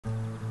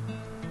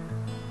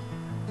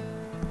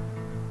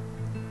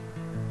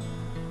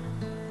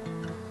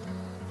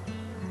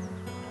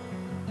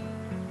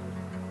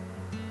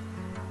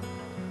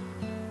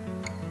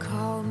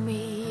Call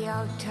me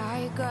out,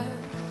 tiger.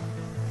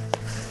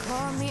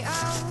 Call me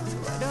out,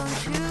 why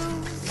don't you?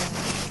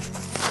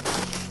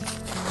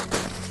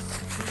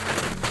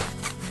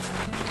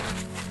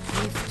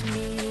 Lift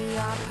me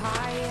up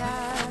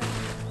higher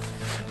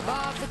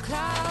above the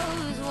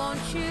clouds,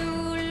 won't you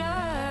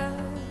learn?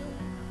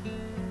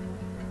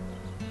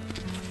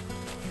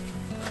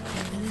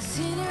 And the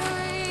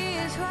scenery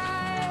is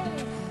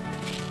right,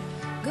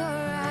 go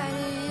right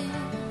in.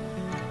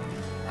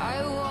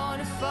 I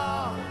wanna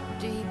fall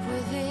deep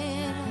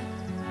within.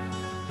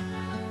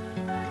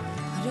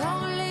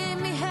 Don't leave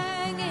me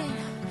hanging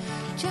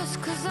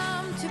just 'cause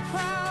I'm too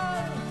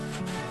proud.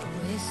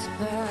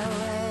 Whisper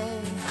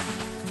away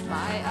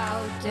my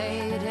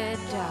outdated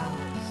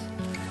doubts.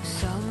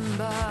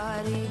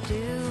 Somebody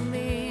do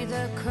me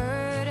the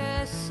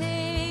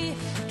courtesy,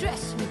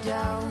 dress me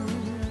down.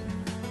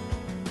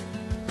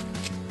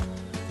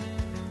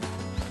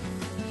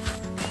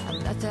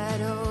 I'm not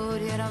that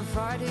old yet, I'm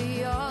far too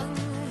young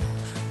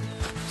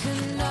to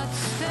not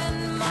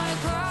stand my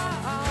ground.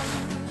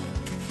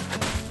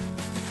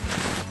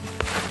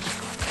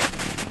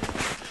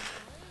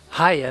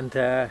 Hi, and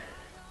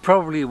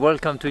probably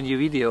welcome to a new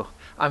video.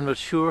 I'm not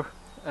sure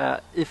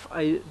if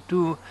I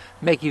do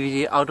make a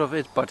video out of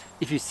it, but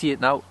if you see it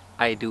now,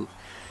 I do,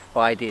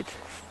 or I did.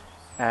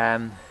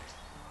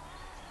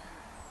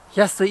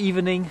 Yesterday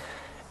evening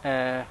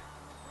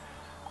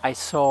I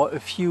saw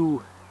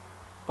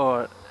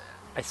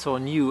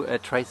new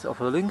traces of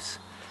the lynx,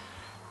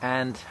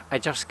 and I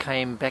just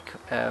came back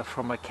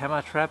from my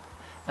camera trap,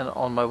 and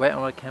on my way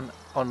on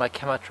my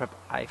camera trap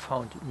I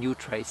found new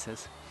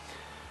traces.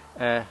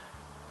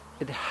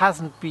 It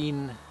hasn't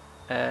been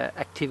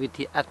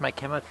activity at my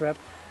camera trap,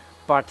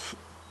 but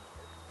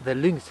the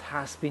lynx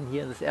has been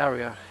here in this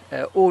area,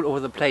 all over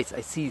the place. I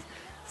see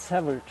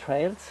several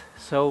trails.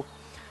 So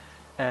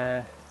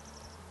in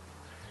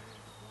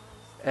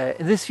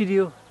this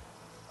video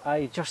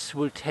I just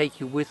will take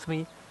you with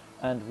me,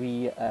 and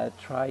we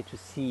try to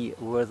see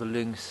where the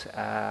lynx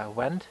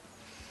went,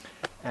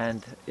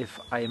 and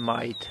if I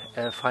might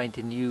find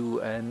a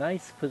new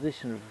nice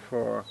position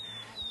for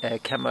a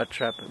camera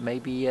trap,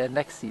 maybe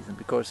next season,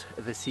 because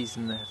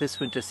this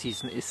winter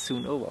season is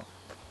soon over.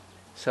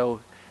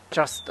 So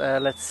just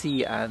let's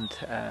see and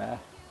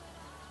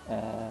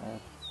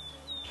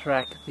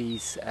track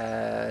these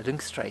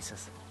lynx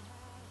traces.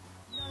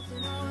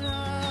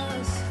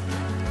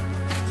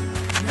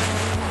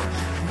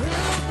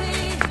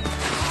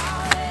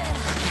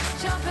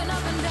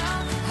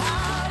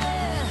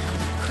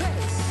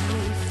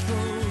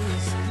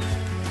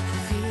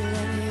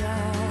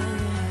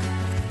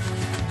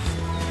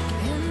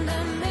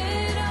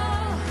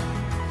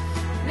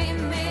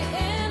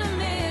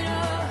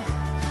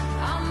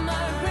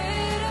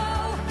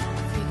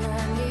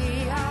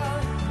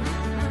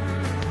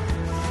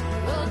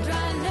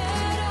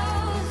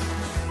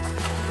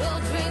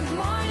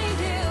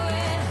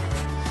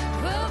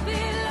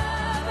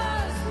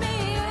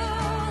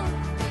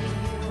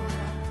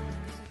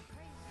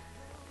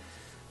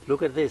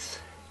 Look at this.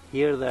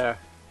 Here the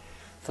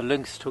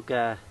lynx took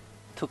a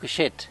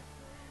shit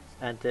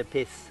and a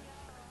piss.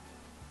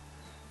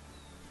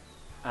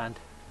 And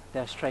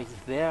there's traces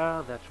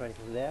there, there's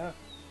traces there.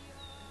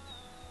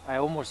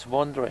 I'm almost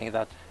wondering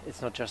that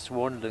it's not just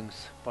one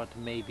lynx, but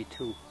maybe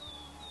two.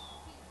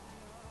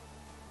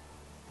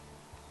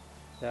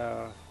 There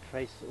are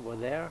traces over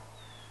there,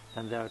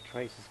 and there are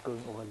traces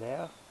going over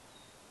there.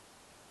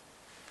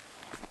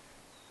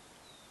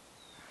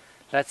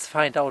 Let's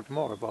find out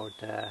more about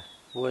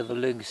where the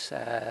lynx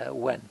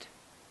went.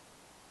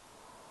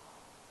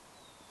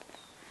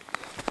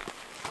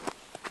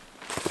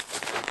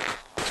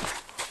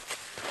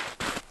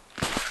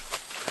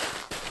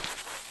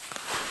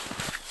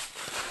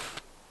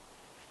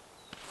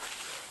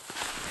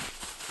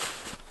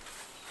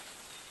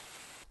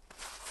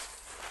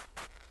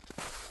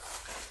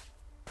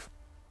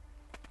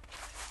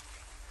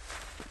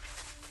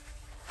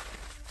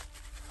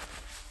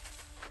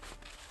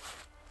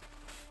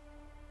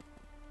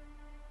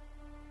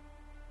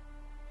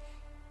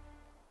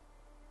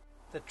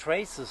 The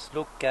traces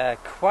look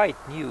quite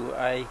new.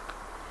 I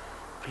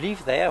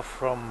believe they are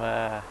from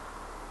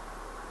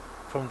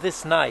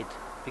this night,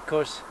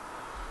 because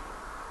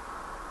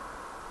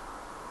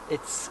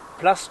it's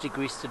plus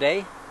degrees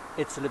today.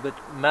 It's a little bit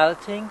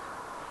melting,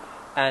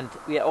 and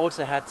we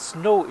also had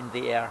snow in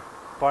the air.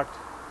 But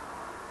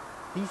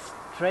these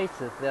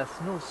traces,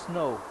 there's no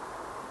snow,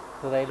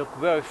 so they look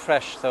very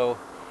fresh. So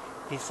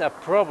these are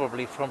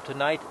probably from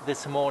tonight,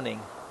 this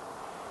morning.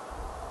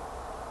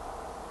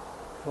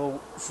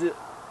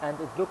 And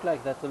it looked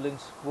like that the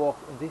lynx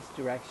walked in this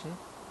direction.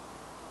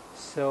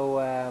 So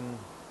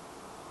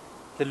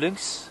the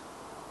lynx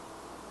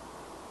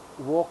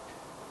walked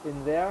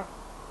in there.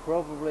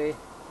 Probably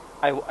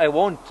I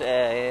won't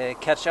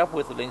catch up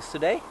with the lynx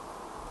today,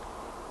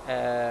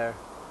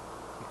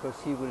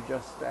 because he will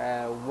just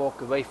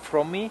walk away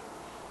from me.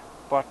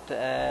 But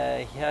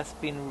he has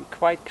been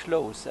quite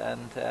close,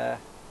 and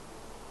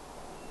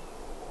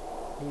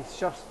he's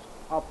just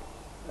up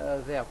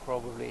there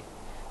probably.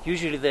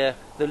 Usually the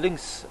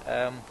lynx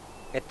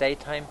at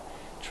daytime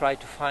try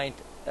to find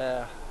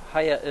a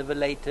higher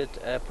elevated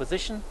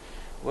position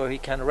where he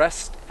can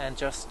rest and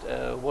just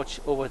watch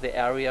over the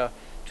area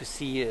to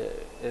see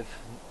if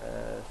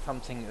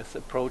something is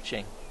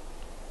approaching.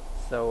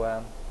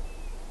 So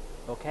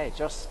okay,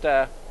 just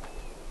I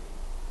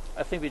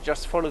think we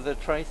just follow the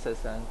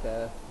traces and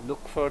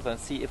look further and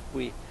see if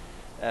we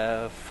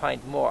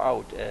find more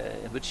out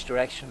in which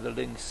direction the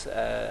lynx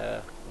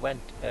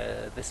went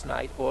this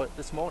night or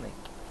this morning.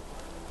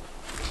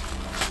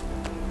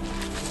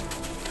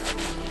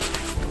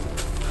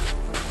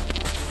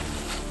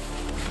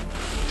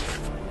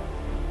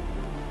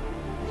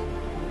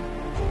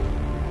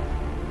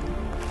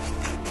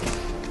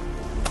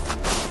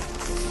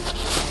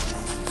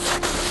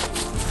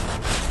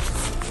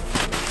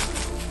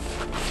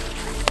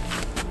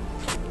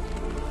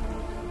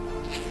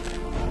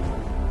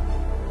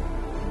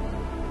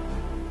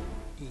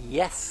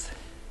 Yes,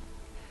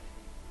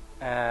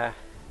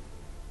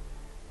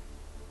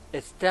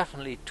 it's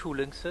definitely two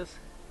lynxes,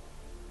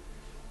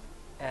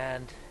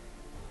 and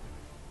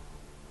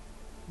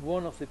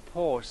one of the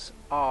paws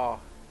are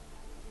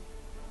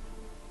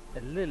a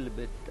little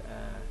bit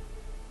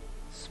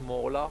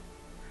smaller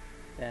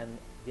than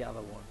the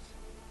other ones,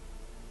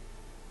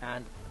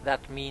 and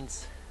that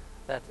means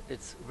that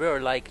it's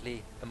very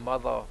likely a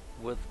mother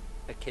with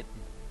a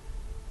kitten.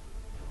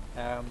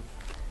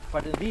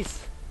 But in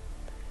these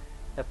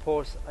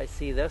paws I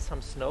see there's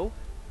some snow.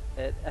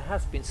 It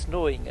has been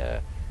snowing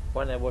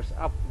when I was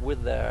up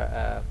with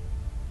the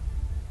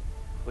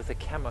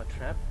camera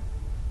trap.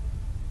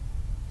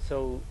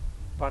 So,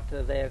 but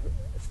they're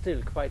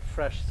still quite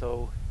fresh.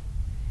 So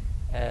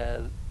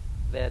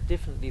they're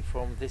differently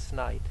from this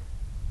night.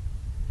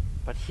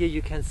 But here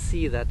you can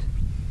see that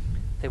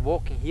they're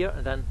walking here,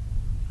 and then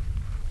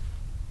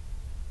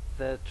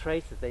the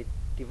traces they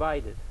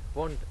divided.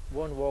 One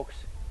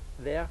walks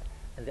there,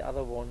 and the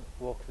other one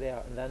walks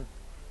there, and then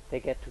they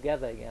get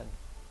together again.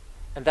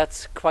 And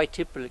that's quite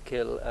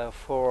typical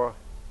for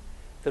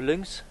the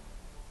lynx,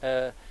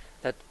 that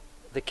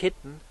the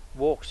kitten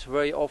walks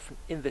very often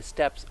in the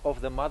steps of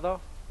the mother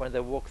when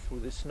they walk through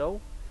the snow,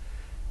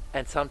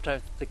 and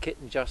sometimes the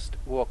kitten just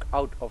walk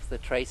out of the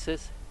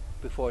traces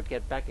before it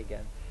get back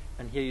again.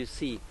 And here you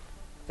see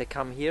they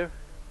come here,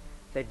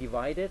 they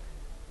divide it,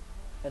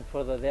 and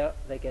further there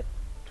they get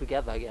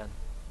together again.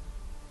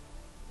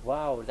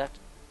 Wow, that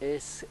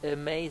is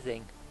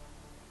amazing.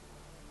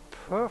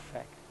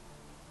 Perfect.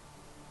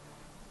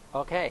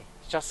 Okay,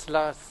 just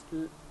let's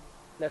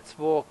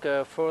walk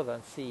further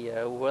and see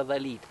where they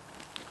lead.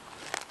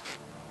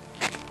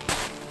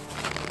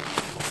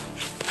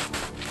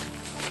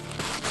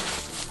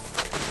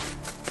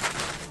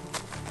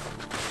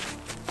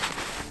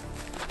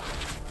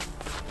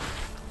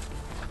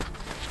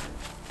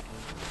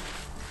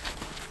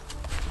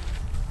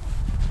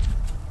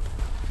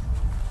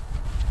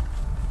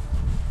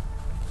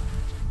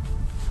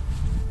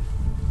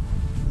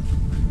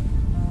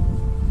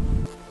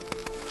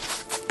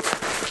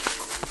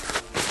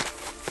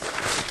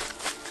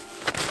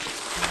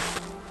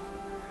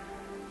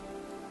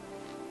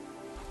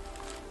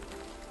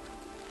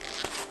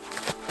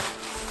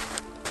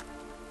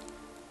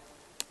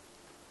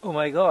 Oh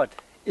my God!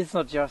 It's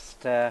not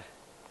just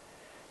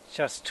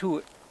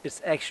two.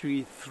 It's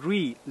actually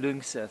three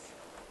lynxes.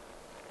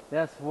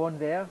 There's one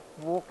there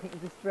walking in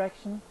this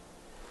direction.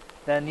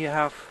 Then you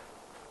have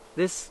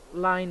this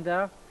line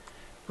there,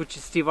 which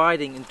is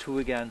dividing in two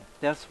again.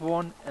 There's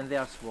one and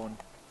there's one.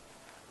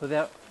 So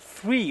there are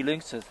three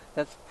lynxes.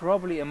 That's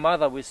probably a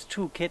mother with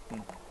two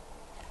kittens.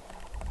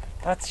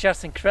 That's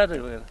just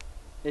incredible.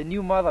 A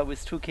new mother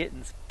with two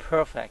kittens.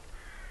 Perfect.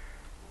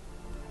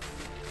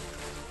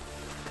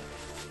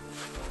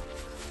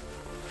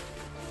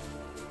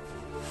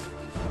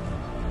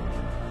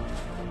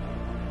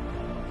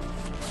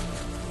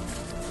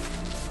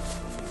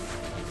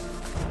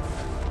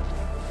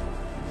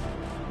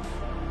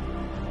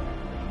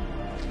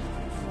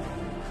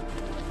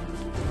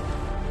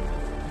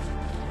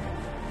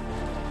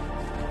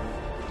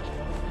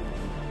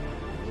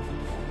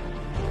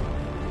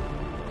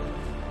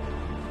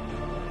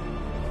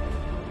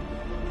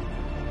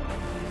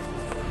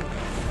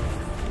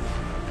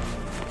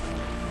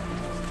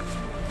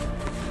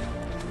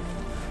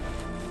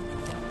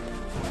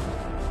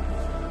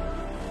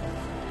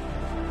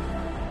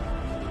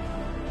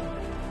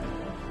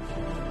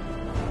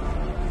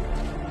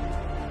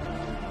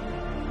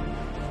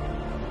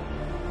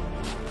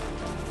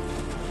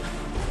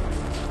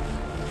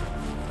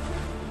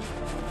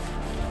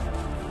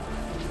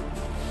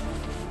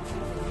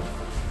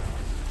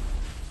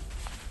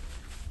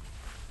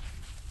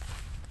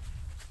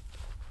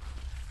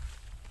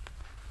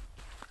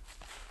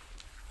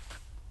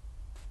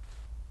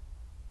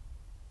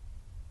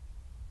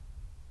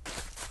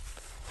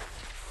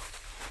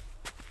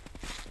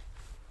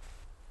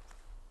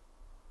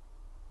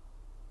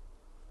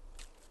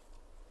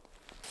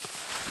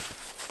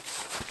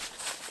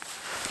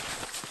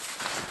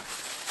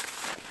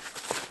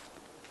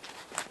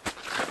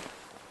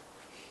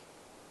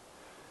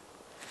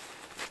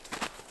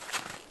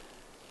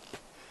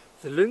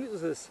 The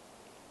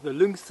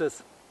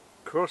lynxes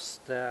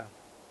crossed the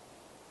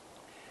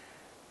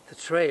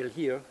trail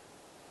here,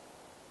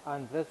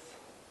 and that's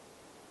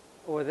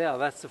over there.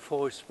 That's the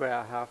forest where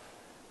I have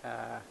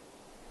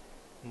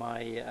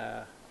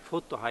my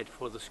photo hide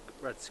for the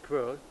red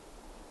squirrel,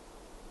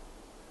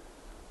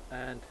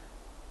 and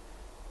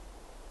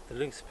the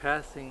lynx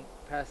passed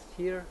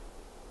here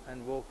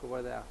and walk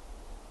over there.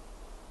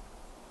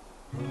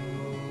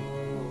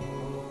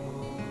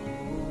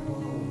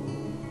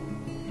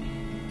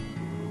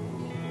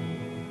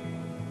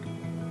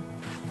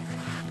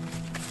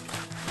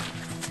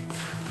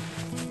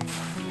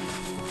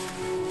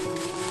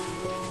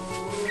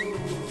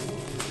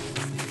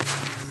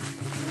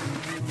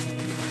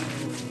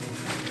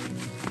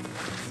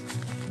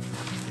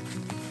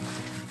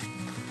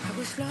 I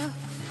was lost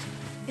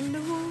in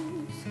the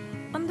woods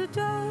under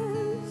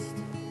dust,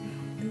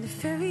 and the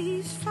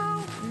fairies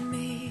found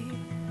me.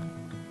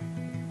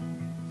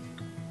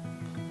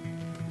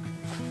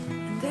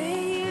 And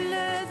they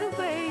led the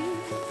way,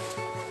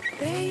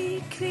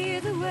 they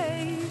cleared the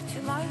way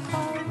to my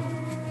home.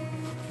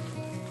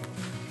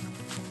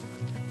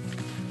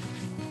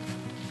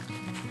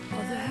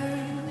 All the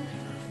hurt,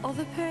 all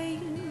the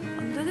pain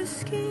under the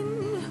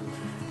skin,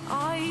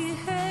 I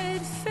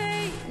had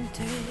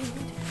fainted.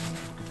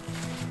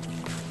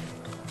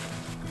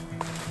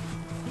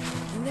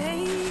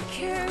 They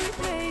carried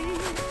me,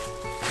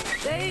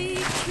 they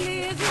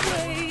cleared the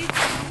way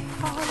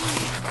home.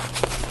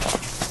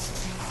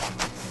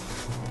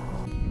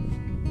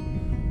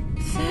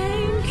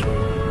 Thank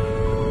you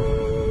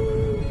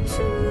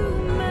to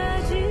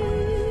magic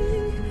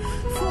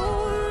for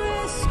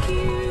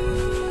rescuing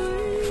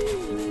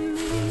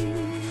me.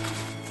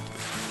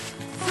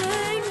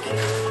 Thank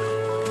you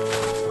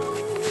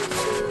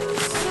to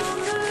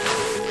summer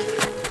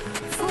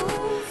for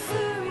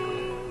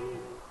fairies.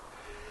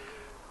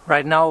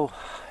 Right now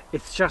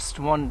it's just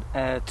one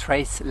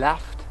trace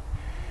left,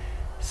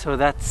 so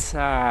that's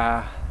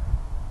my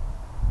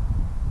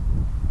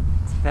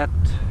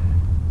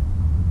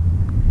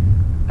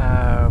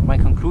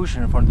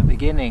conclusion from the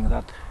beginning,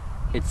 that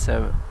it's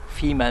a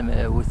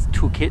female with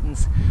two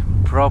kittens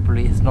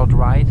probably is not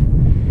right.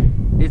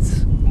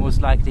 It's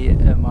most likely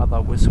a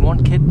mother with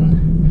one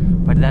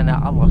kitten, but then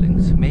other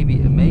lynx, maybe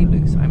a male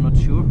lynx, I'm not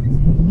sure.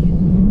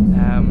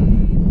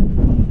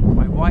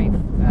 My wife,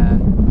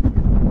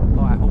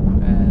 I hope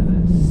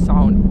the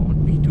sound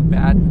won't be too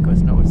bad,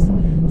 because now it's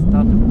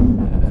started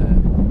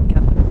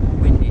kind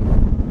of windy.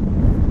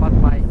 But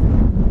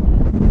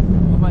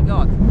oh my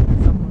god,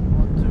 someone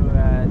want to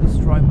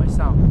destroy my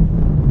sound.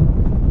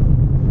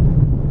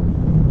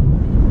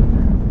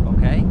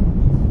 Okay.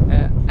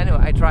 Anyway,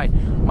 I tried.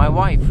 My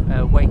wife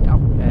waked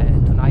up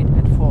tonight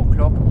at 4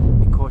 o'clock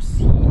because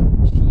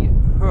she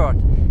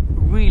heard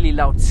really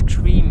loud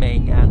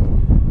screaming,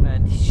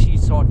 and she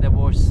thought there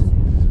was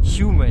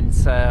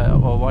humans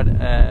or what,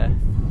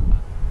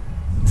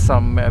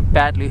 some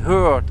badly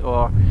hurt,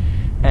 or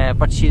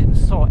but she didn't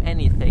saw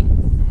anything.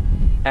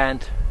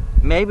 And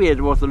maybe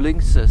it was the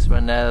lynxes,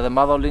 when the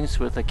mother lynx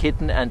with the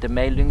kitten and the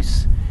male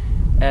lynx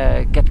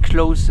get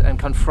close and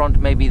confront.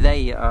 Maybe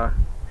they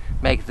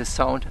make the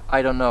sound.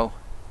 I don't know,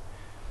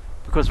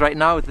 because right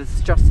now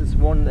there's just this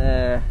one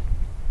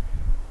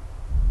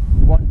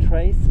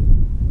trace.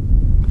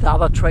 The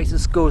other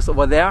traces goes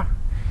over there,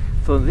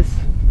 so this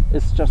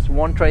is just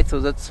one trace, so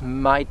that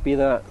might be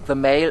the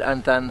male,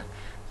 and then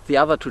the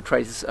other two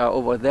traces are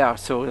over there,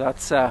 so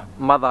that's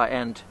mother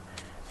and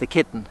the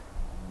kitten.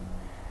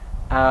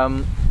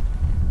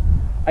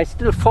 I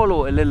still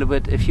follow a little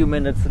bit, a few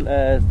minutes,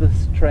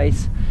 this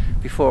trace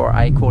before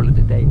I call it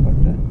a day, but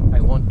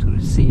I want to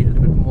see a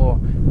little bit more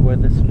where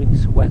this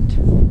lynx went.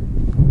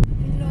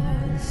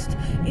 Lost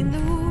in the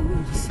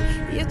woods,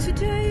 yet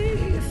today,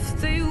 if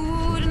they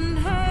wouldn't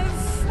have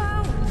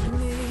found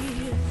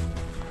me,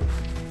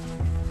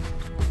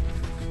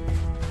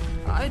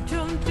 I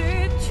don't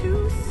dare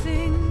to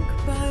think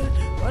about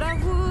what I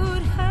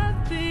would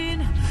have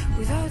been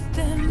without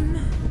them.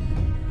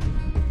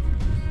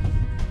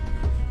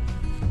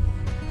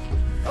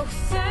 Oh,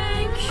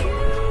 thank you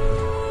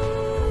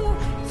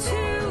to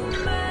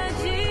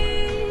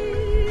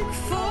magic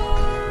for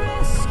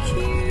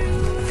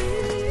rescuing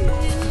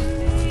me.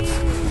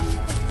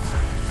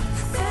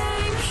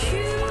 Thank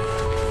you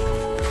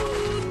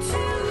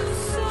to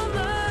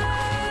summer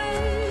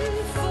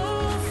for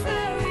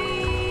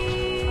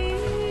fairies.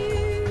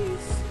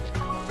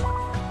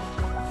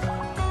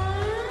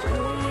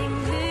 Blowing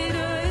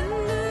glitter in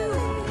the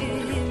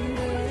wind,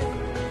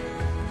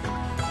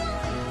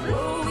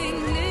 blowing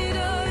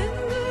glitter in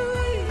the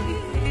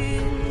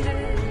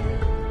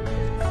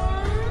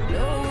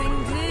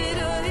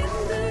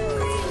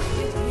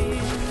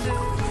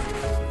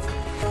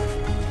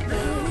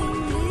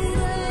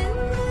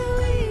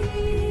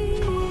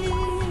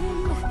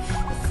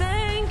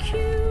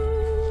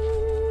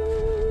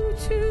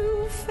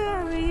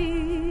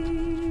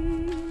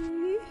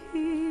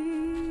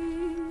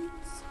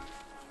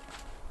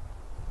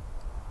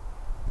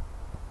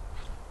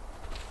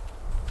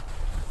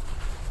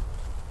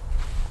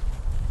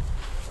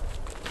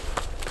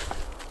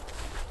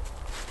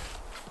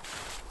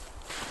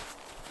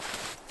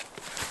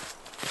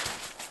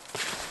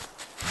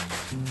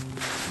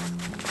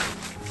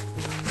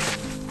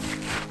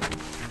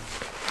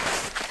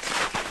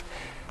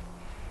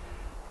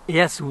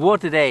Yes,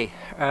 what a day!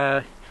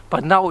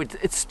 But now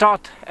it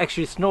start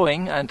actually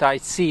snowing, and I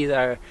see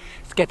that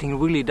it's getting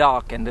really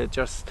dark, and it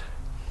just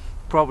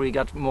probably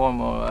got more and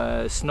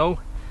more snow.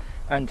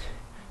 And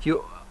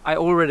I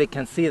already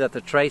can see that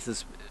the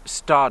traces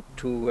start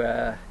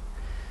to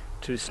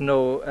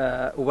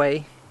snow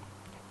away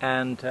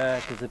and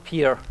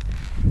disappear.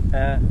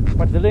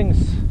 But the lynx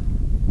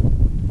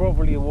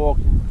probably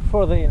walked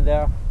further in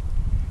there,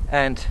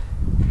 and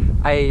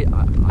I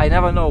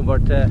never know,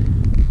 but the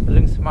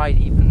lynx might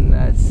even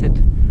sit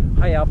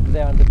high up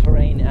there in the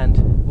terrain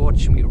and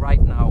watch me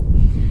right now.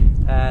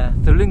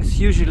 The lynx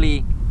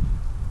usually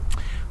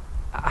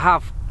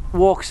have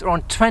walks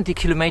around 20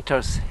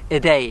 kilometers a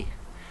day,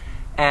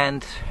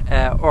 and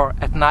or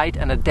at night,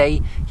 and a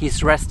day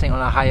he's resting on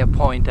a higher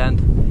point,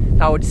 and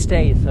now it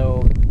stays,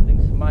 so the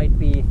lynx might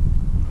be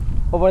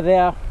over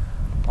there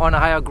on a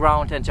higher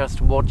ground and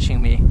just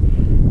watching me,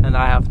 and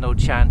I have no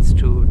chance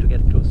to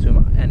get close to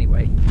him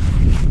anyway.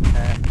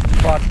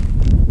 But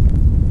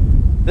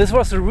this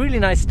was a really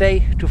nice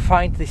day to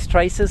find these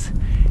traces.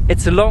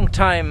 It's a long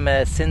time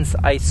since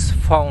I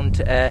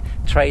found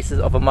traces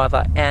of a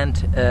mother and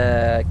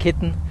a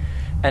kitten,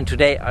 and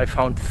today I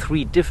found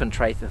 3 different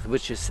traces,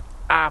 which is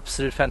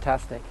absolutely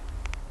fantastic.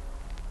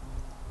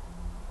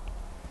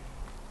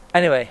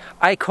 Anyway,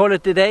 I call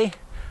it a day.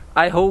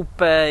 I hope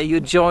you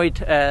enjoyed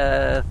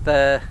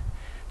the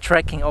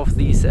tracking of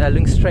these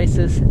lynx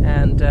traces,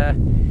 and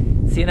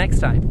see you next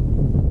time.